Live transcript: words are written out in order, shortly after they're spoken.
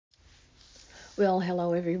Well,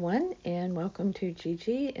 hello everyone, and welcome to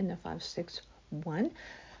Gigi in the 561.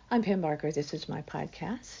 I'm Pam Barker. This is my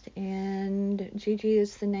podcast, and Gigi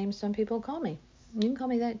is the name some people call me. You can call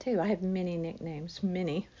me that too. I have many nicknames,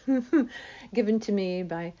 many, given to me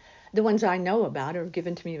by the ones I know about, or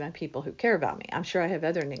given to me by people who care about me. I'm sure I have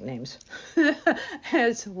other nicknames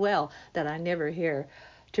as well that I never hear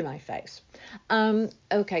to my face.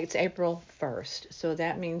 Okay, it's April 1st, so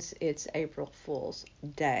that means it's April Fool's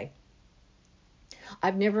Day.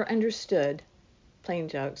 I've never understood playing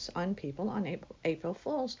jokes on people on April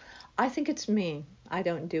Fools. I think it's mean. I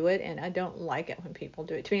don't do it, and I don't like it when people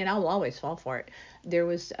do it to me, and I will always fall for it. There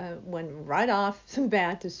was one right off the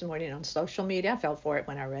bat this morning on social media. I fell for it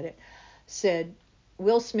when I read it. Said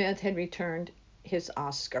Will Smith had returned his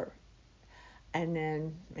Oscar, and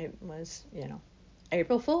then it was,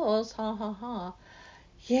 April Fools, ha ha ha.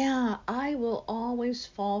 Yeah, I will always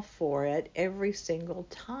fall for it every single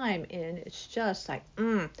time, and it's just like,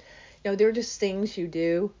 they're just things you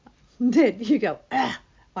do that you go,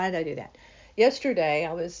 why did I do that? Yesterday,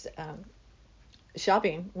 I was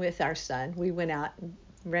shopping with our son. We went out and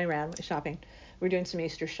ran around shopping. We're doing some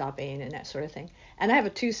Easter shopping and that sort of thing. And I have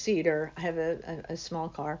a two-seater. I have a small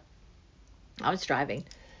car. I was driving,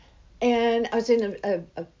 and I was in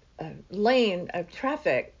a lanes of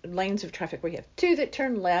traffic where you have two that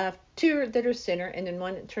turn left, two that are center, and then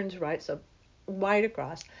one that turns right, so wide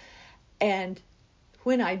across. And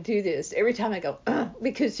when I do this, every time I go,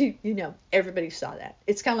 because everybody saw that.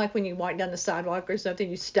 It's kind of like when you walk down the sidewalk or something,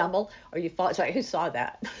 you stumble or you fall. It's like, who saw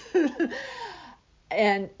that?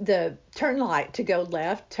 And the turn light to go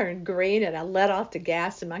left turned green, and I let off the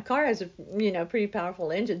gas, and my car has a pretty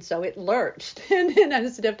powerful engine, so it lurched, and then I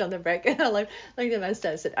stepped on the brake, and I looked at my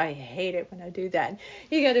son and said, I hate it when I do that.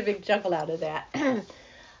 He got a big chuckle out of that.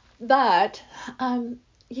 But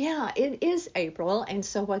yeah, it is April, and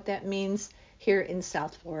so what that means here in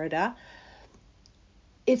South Florida,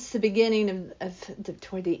 it's the beginning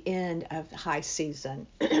toward the end of high season.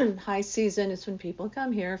 High season is when people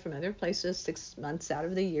come here from other places 6 months out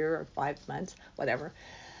of the year, or 5 months, whatever,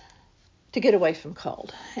 to get away from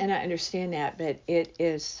cold. And I understand that, but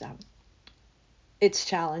it's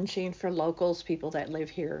challenging for locals, people that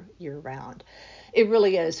live here year round. It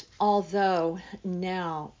really is. Although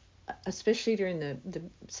now, especially during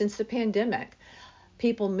since the pandemic,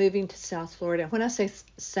 people moving to South Florida. When I say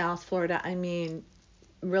South Florida, I mean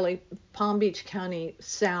really Palm Beach County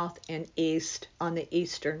south and east on the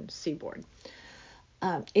eastern seaboard.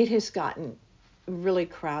 It has gotten really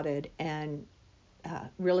crowded, and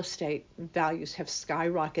real estate values have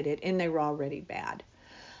skyrocketed, and they were already bad.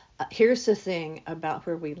 Here's the thing about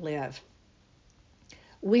where we live.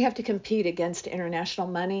 We have to compete against international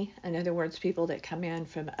money. In other words, people that come in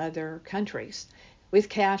from other countries. With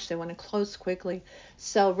cash, they want to close quickly.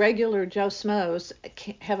 So regular Joe Schmoes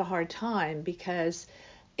have a hard time because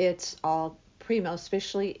it's all primo,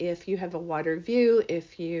 especially if you have a water view,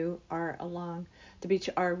 if you are along the beach,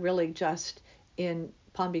 are really just in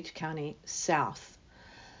Palm Beach County south.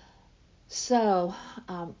 So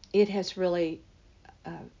it has really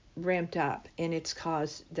ramped up, and it's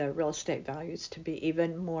caused the real estate values to be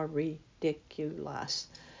even more ridiculous.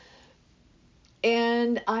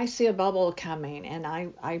 And I see a bubble coming, and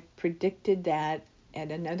I predicted that at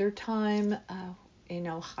another time in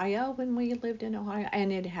Ohio, when we lived in Ohio,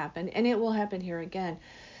 and it happened, and it will happen here again.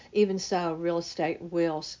 Even so, real estate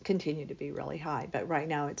will continue to be really high, but right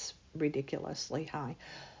now it's ridiculously high.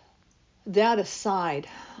 That aside,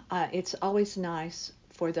 it's always nice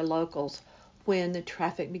for the locals when the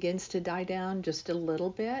traffic begins to die down just a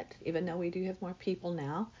little bit, even though we do have more people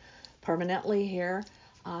now permanently here.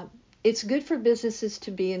 It's good for businesses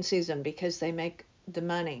to be in season because they make the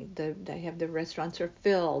money. They have the restaurants are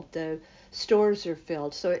filled, the stores are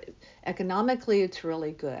filled. So economically, it's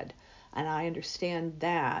really good, and I understand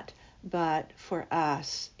that. But for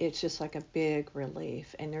us, it's just like a big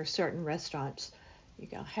relief. And there are certain restaurants you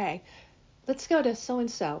go, hey, let's go to so and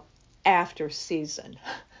so after season.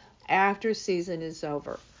 After season is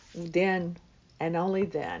over, then and only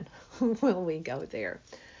then will we go there.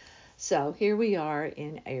 So here we are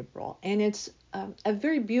in April, and it's a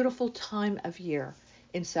very beautiful time of year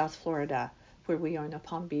in South Florida, where we are in the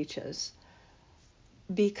Palm Beaches,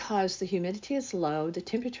 because the humidity is low, the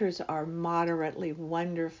temperatures are moderately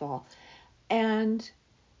wonderful, and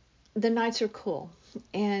the nights are cool.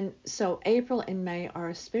 And so April and May are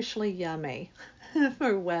especially yummy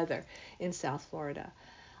for weather in South Florida.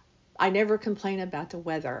 I never complain about the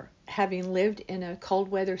weather. Having lived in a cold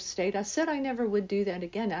weather state, I said I never would do that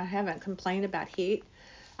again. I haven't complained about heat.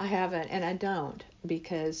 I haven't, and I don't,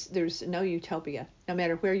 because there's no utopia. No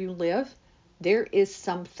matter where you live, there is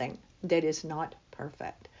something that is not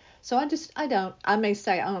perfect. So I may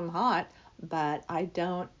say, oh, I'm hot, but I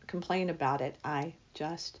don't complain about it. I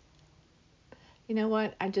just, you know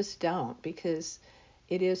what? I just don't, because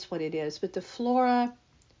it is what it is. But the flora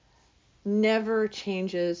never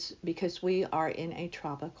changes because we are in a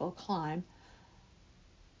tropical climate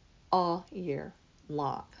all year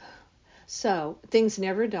long. So things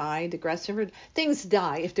never die. The grass never, things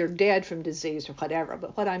die if they're dead from disease or whatever.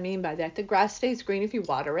 But what I mean by that, the grass stays green if you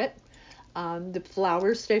water it. The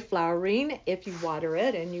flowers stay flowering if you water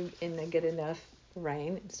it and they get enough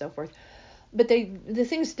rain and so forth. But the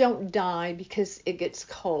things don't die because it gets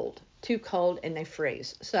cold, too cold, and they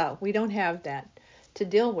freeze. So we don't have that to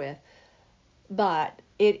deal with. But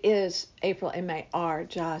it is, April and May are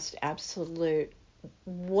just absolute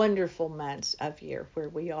wonderful months of year where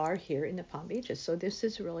we are here in the Palm Beaches. So this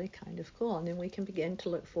is really kind of cool. And then we can begin to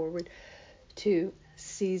look forward to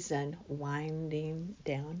season winding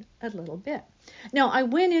down a little bit. Now, I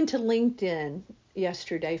went into LinkedIn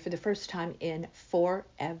yesterday for the first time in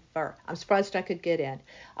forever. I'm surprised I could get in.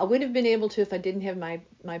 I would have been able to if I didn't have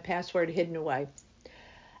my password hidden away,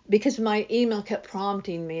 because my email kept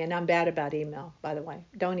prompting me, and I'm bad about email, by the way.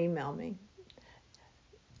 Don't email me.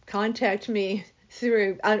 Contact me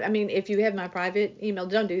through, I mean, if you have my private email,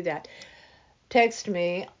 don't do that. Text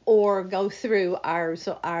me or go through our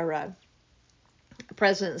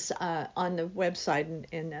presence on the website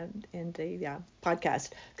and the podcast,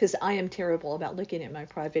 because I am terrible about looking at my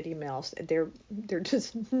private emails. They're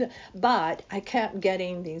just, but I kept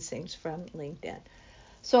getting these things from LinkedIn.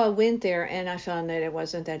 So I went there and I found that it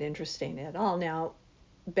wasn't that interesting at all. Now,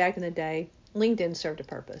 back in the day, LinkedIn served a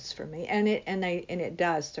purpose for me, and it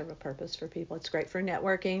does serve a purpose for people. It's great for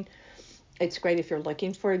networking. It's great if you're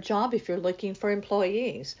looking for a job, if you're looking for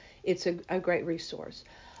employees. It's a great resource.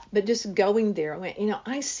 But just going there,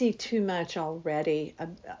 I see too much already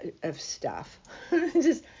of stuff.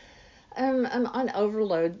 just I'm on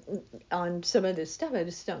overload on some of this stuff. I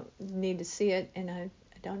just don't need to see it, and I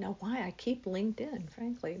don't know why I keep LinkedIn,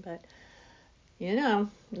 frankly, but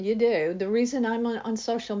you do. The reason I'm on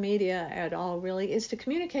social media at all really is to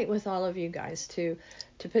communicate with all of you guys, to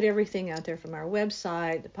put everything out there from our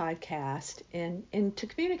website, the podcast, and to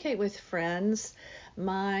communicate with friends.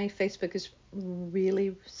 My Facebook is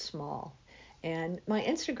really small, and my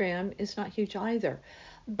Instagram is not huge either.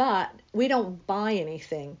 But we don't buy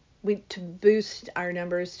anything. To boost our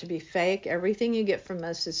numbers to be fake. Everything you get from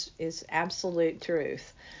us is absolute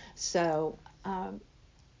truth. So,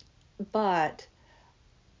 but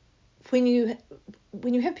when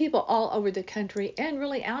you have people all over the country and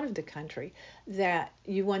really out of the country that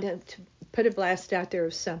you want to put a blast out there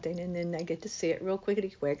of something, and then they get to see it real quickety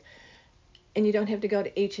quick, and you don't have to go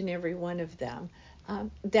to each and every one of them.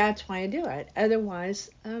 That's why I do it.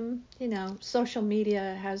 Otherwise, social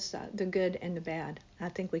media has the good and the bad. I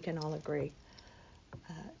think we can all agree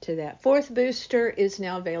to that. Fourth booster is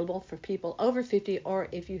now available for people over 50 or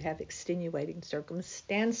if you have extenuating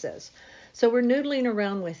circumstances. So we're noodling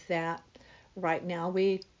around with that right now.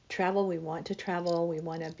 We want to travel, we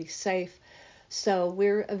want to be safe. So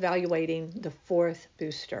we're evaluating the fourth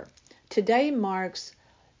booster. Today marks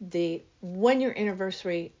the 1-year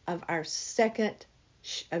anniversary of our second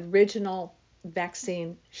original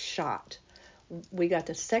vaccine shot. We got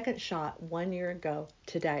the second shot 1 year ago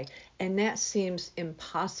today, and that seems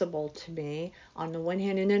impossible to me on the one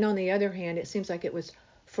hand, and then on the other hand, it seems like it was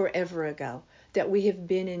forever ago that we have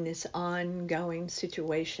been in this ongoing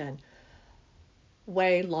situation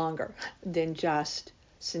way longer than just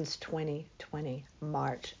since 2020,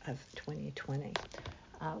 March of 2020.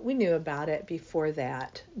 We knew about it before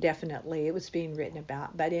that, definitely. It was being written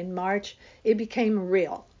about. But in March, it became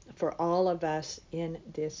real for all of us in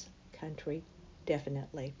this country,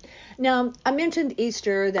 definitely. Now, I mentioned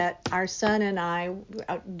Easter, that our son and I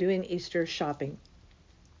are doing Easter shopping.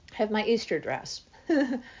 Have my Easter dress.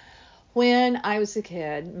 When I was a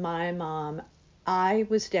kid, my mom, I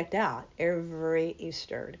was decked out every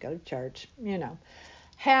Easter to go to church,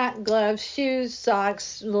 hat, gloves, shoes,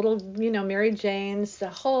 socks, little, Mary Jane's, the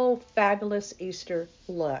whole fabulous Easter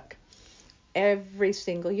look every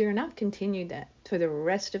single year. And I've continued that for the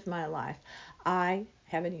rest of my life. I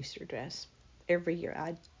have an Easter dress every year.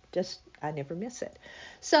 I never miss it.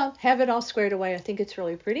 So have it all squared away. I think it's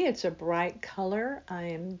really pretty. It's a bright color. I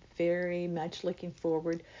am very much looking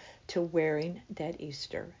forward to wearing that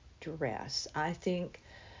Easter dress. I think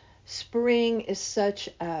spring is such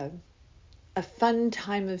a fun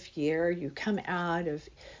time of year. You come out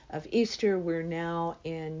of Easter. We're now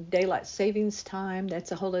in daylight savings time.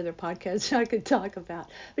 That's a whole other podcast I could talk about.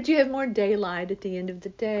 But you have more daylight at the end of the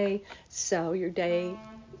day, so your day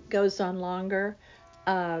goes on longer.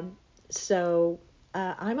 So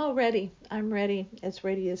I'm all ready. I'm ready, as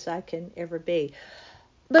ready as I can ever be.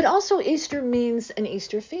 But also, Easter means an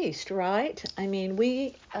Easter feast, right? I mean,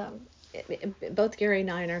 both Gary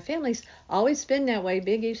and I and our families, always been that way,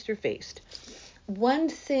 big Easter feast. One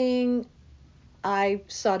thing I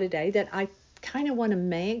saw today that I kind of want to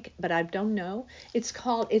make, but I don't know. It's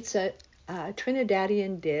a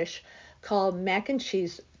Trinidadian dish called mac and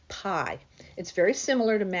cheese pie. It's very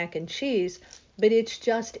similar to mac and cheese, but it's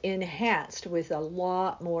just enhanced with a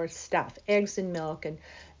lot more stuff, eggs and milk, and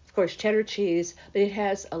of course cheddar cheese. But it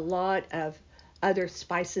has a lot of other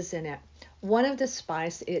spices in it. One of the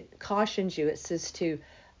spice, it cautions you. It says to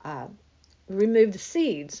uh, remove the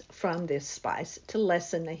seeds from this spice to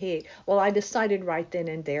lessen the heat. Well, I decided right then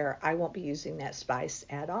and there I won't be using that spice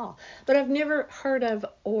at all. But I've never heard of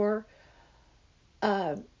or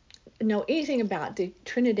uh, know anything about the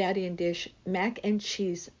Trinidadian dish mac and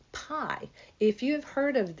cheese pie. If you've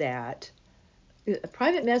heard of that,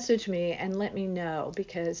 private message me and let me know,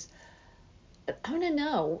 because I want to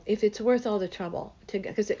know if it's worth all the trouble to,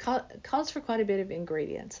 because it calls for quite a bit of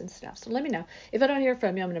ingredients and stuff. So let me know. If I don't hear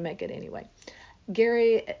from you, I'm going to make it anyway.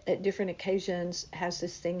 Gary, at different occasions, has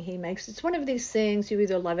this thing he makes. It's one of these things, you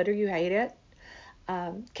either love it or you hate it.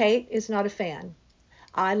 Kate is not a fan.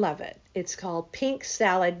 I love it. It's called pink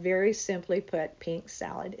salad, very simply put, pink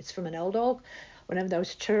salad. It's from an old, one of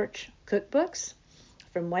those church cookbooks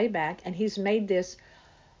from way back, and he's made this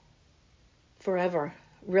forever.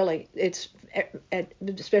 Really, it's at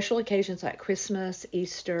special occasions like Christmas,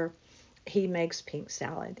 Easter, he makes pink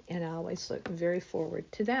salad, and I always look very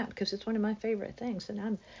forward to that because it's one of my favorite things.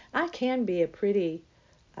 And I can be a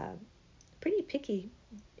uh, pretty picky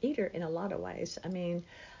eater in a lot of ways. I mean,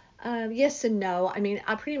 yes and no. I mean,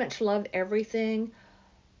 I pretty much love everything,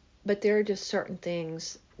 but there are just certain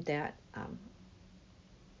things that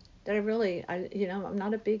I really, I'm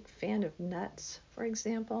not a big fan of nuts, for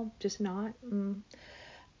example. Just not.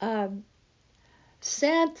 Um,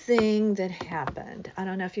 Sad thing that happened. I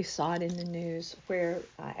don't know if you saw it in the news, where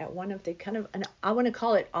at one of the kind of, and I want to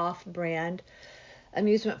call it off-brand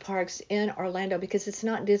amusement parks in Orlando, because it's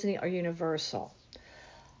not Disney or Universal.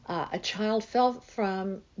 A child fell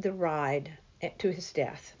from the ride to his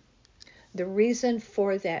death. The reason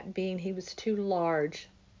for that being he was too large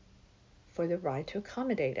for the ride to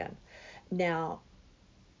accommodate him. Now,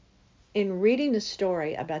 in reading the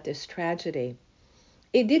story about this tragedy,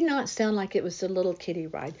 it did not sound like it was a little kiddie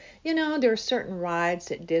ride. There are certain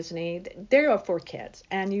rides at Disney, they are for kids,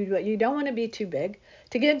 and you don't want to be too big.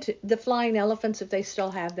 To get to the flying elephants, if they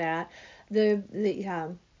still have that, the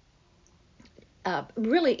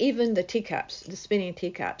really even the teacups, the spinning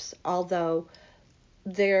teacups, although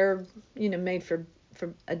they're made for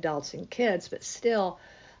adults and kids, but still,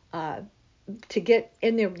 uh, to get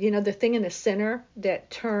in there, the thing in the center that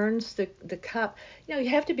turns the cup, you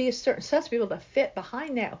have to be a certain size to be able to fit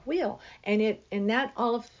behind that wheel, and that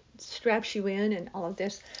all of straps you in and all of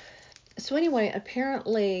this. So anyway,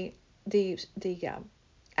 apparently the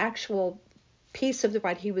actual piece of the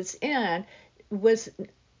ride he was in was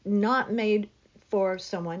not made for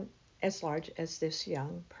someone as large as this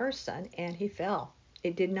young person, and he fell.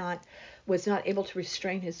 It did not was not able to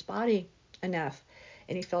restrain his body enough,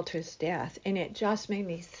 and he fell to his death. And it just made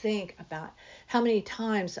me think about how many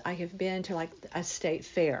times I have been to like a state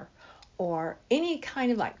fair or any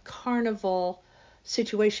kind of like carnival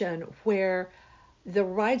situation where the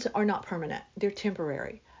rides are not permanent, they're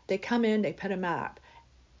temporary. They come in, they put them up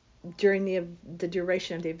during the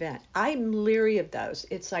duration of the event. I'm leery of those.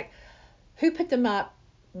 It's like, who put them up?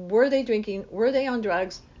 Were they drinking? Were they on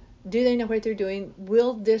drugs? Do they know what they're doing?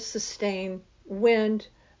 Will this sustain wind?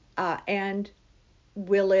 And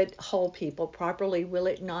will it hold people properly? Will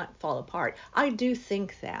it not fall apart? I do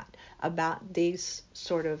think that about these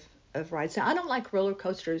sort of rides. Now, I don't like roller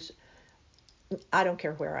coasters. I don't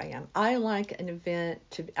care where I am. I like an event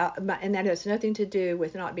and that has nothing to do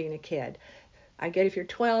with not being a kid. I get if you're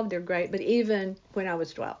 12, they're great, but even when I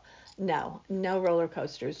was 12, no roller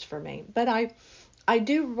coasters for me. But I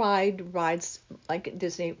do ride rides like at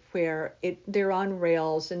Disney where they're on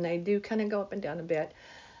rails and they do kind of go up and down a bit,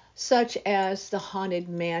 such as the Haunted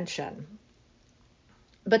Mansion.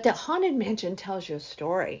 But the Haunted Mansion tells you a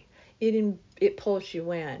story. It pulls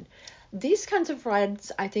you in. These kinds of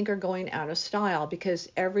rides, I think, are going out of style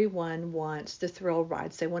because everyone wants the thrill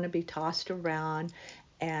rides. They want to be tossed around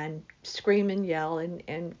and scream and yell and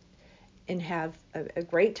have a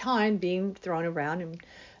great time being thrown around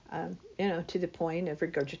and to the point of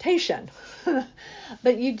regurgitation.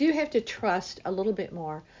 But you do have to trust a little bit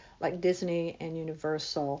more, like Disney and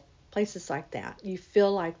Universal, places like that. You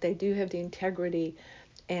feel like they do have the integrity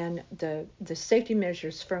and the safety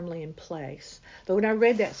measures firmly in place. But when I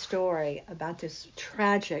read that story about this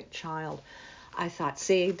tragic child, I thought,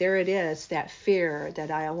 see, there it is, that fear that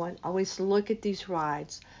I always look at these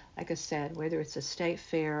rides, like I said, whether it's a state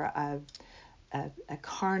fair, a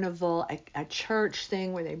carnival, a church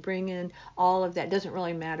thing where they bring in all of that, doesn't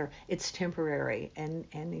really matter. It's temporary, and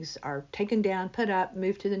these are taken down, put up,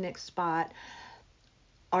 moved to the next spot.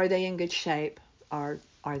 Are they in good shape? Are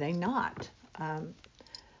they not?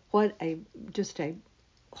 What a just a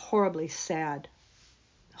horribly sad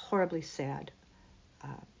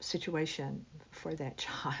situation for that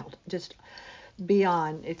child. Just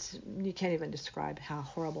beyond, you can't even describe how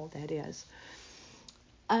horrible that is.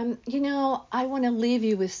 I want to leave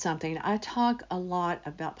you with something. I talk a lot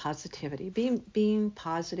about positivity, being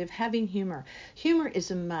positive, having humor. Humor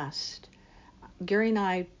is a must. Gary and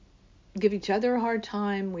I give each other a hard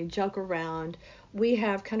time. We joke around. We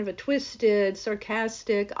have kind of a twisted,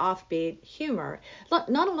 sarcastic, offbeat humor. Not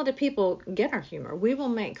a lot of people get our humor. We will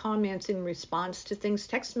make comments in response to things,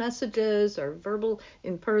 text messages or verbal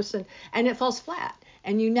in person, and it falls flat.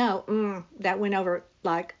 And that went over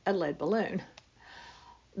like a lead balloon,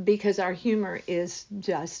 because our humor is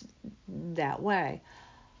just that way.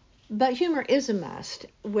 But humor is a must,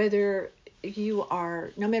 whether you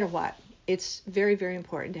are, no matter what. It's very, very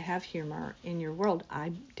important to have humor in your world,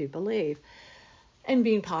 I do believe, and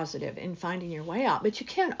being positive and finding your way out. But you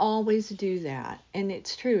can't always do that, and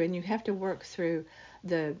it's true, and you have to work through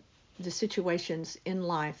the situations in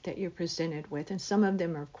life that you're presented with, and some of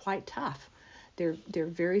them are quite tough. They're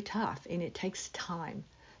very tough, and it takes time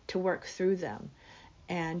to work through them.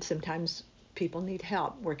 And sometimes people need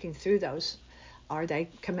help working through those, or they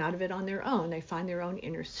come out of it on their own. They find their own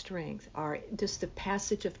inner strength, or just the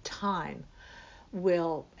passage of time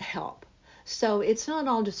will help. So it's not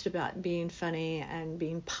all just about being funny and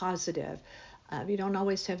being positive. You don't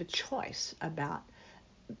always have a choice about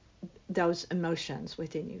those emotions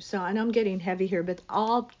within you. So I know I'm getting heavy here, but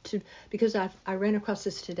because I ran across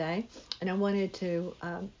this today, and I wanted to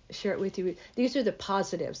share it with you. These are the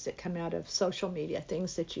positives that come out of social media,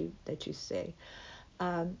 things that you see.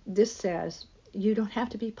 This says you don't have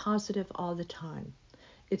to be positive all the time.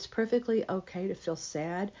 It's perfectly okay to feel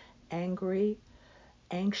sad, angry,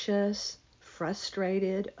 anxious,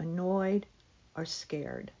 frustrated, annoyed, or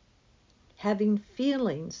scared. Having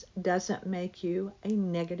feelings doesn't make you a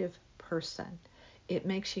negative person. It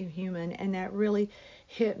makes you human. And that really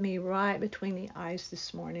hit me right between the eyes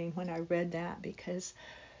this morning when I read that, because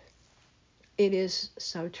it is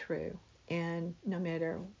so true. And no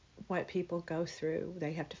matter what people go through,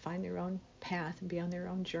 they have to find their own path and be on their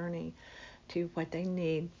own journey to what they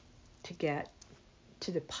need to get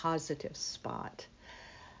to the positive spot.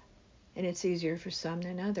 And it's easier for some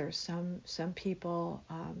than others. Some people,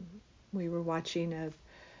 we were watching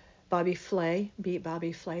Bobby Flay, beat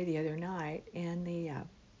Bobby Flay the other night, and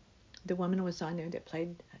the woman was on there that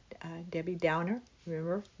played Debbie Downer.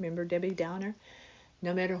 Remember Debbie Downer?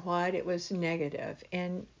 No matter what, it was negative.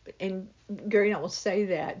 And Gary and I will say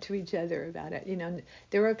that to each other about it.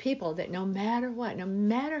 There are people that no matter what, no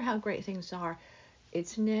matter how great things are,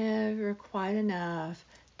 it's never quite enough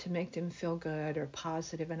to make them feel good or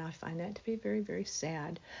positive, and I find that to be very, very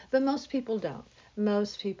sad. But most people don't.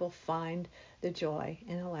 Most people find the joy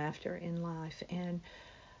and the laughter in life, and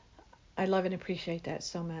I love and appreciate that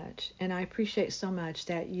so much. And I appreciate so much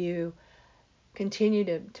that you continue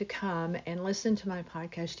to come and listen to my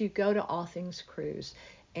podcast. You go to All Things Cruise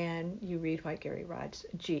and you read what Gary writes,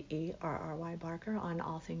 Gerry Barker, on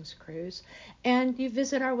All Things Cruise. And you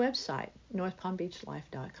visit our website,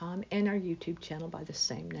 northpalmbeachlife.com, and our YouTube channel by the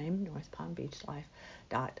same name,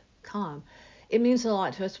 northpalmbeachlife.com. It means a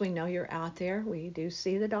lot to us. We know you're out there. We do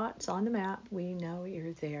see the dots on the map. We know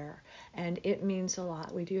you're there. And it means a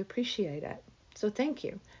lot. We do appreciate it. So thank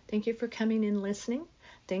you. Thank you for coming and listening.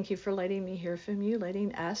 Thank you for letting me hear from you,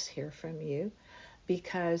 letting us hear from you,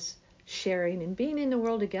 because sharing and being in the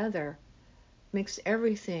world together makes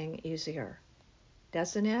everything easier,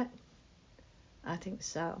 doesn't it? I think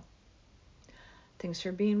so. Thanks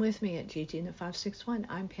for being with me at Gigi and the 561.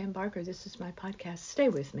 I'm Pam Barker. This is my podcast. Stay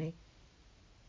with me.